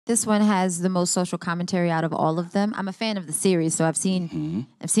this one has the most social commentary out of all of them. I'm a fan of the series, so I've seen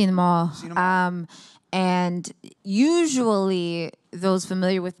them all. And usually, those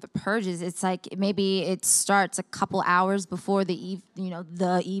familiar with the Purges, it's like maybe it starts a couple hours before the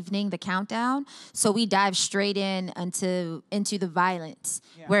evening, the countdown. So we dive straight into the violence.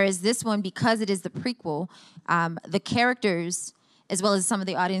 Yeah. Whereas this one, because it is the prequel, the characters, as well as some of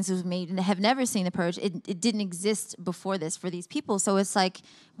the audiences have never seen The Purge, it didn't exist before this for these people. So it's like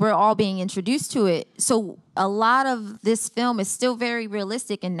we're all being introduced to it. So a lot of this film is still very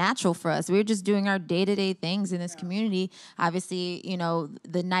realistic and natural for us. We're just doing our day-to-day things in this community. Obviously,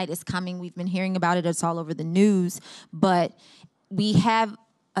 the night is coming. We've been hearing about it. It's all over the news. But we have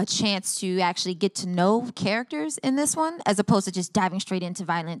a chance to actually get to know characters in this one, as opposed to just diving straight into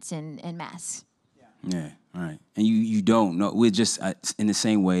violence and mass. Yeah, right. And you don't know. We're just in the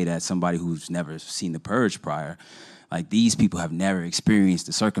same way that somebody who's never seen The Purge prior, like these people have never experienced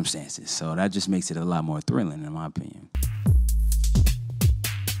the circumstances. So that just makes it a lot more thrilling, in my opinion.